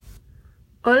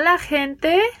Hola,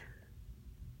 gente.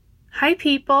 Hi,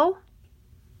 people.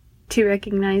 Do you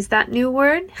recognize that new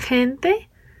word, gente?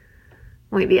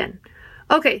 Muy bien.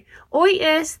 Okay, hoy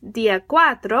es día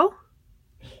 4.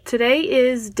 Today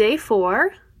is day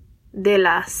 4 de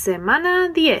la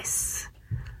semana 10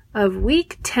 of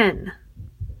week 10.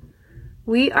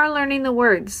 We are learning the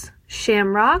words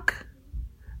shamrock,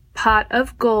 pot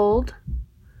of gold,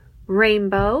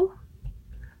 rainbow,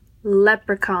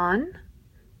 leprechaun,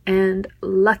 and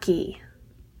lucky.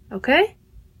 Okay?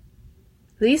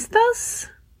 ¿Listos?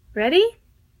 Ready?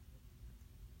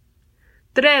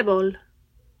 Trébol.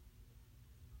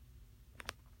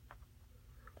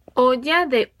 Olla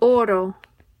de oro.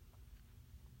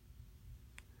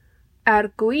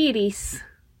 Arcoíris.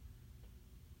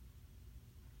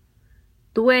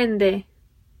 Duende.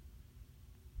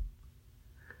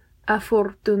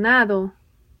 Afortunado.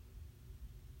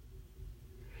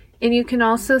 And you can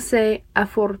also say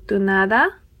afortunada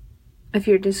if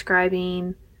you're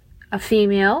describing a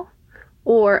female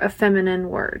or a feminine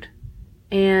word.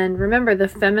 And remember, the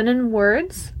feminine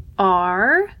words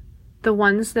are the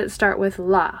ones that start with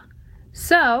la.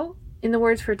 So, in the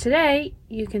words for today,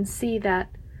 you can see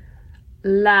that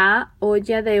la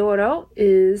olla de oro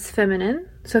is feminine.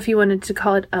 So if you wanted to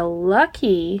call it a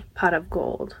lucky pot of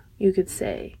gold, you could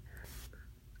say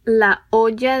la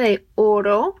olla de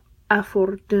oro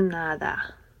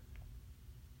afortunada.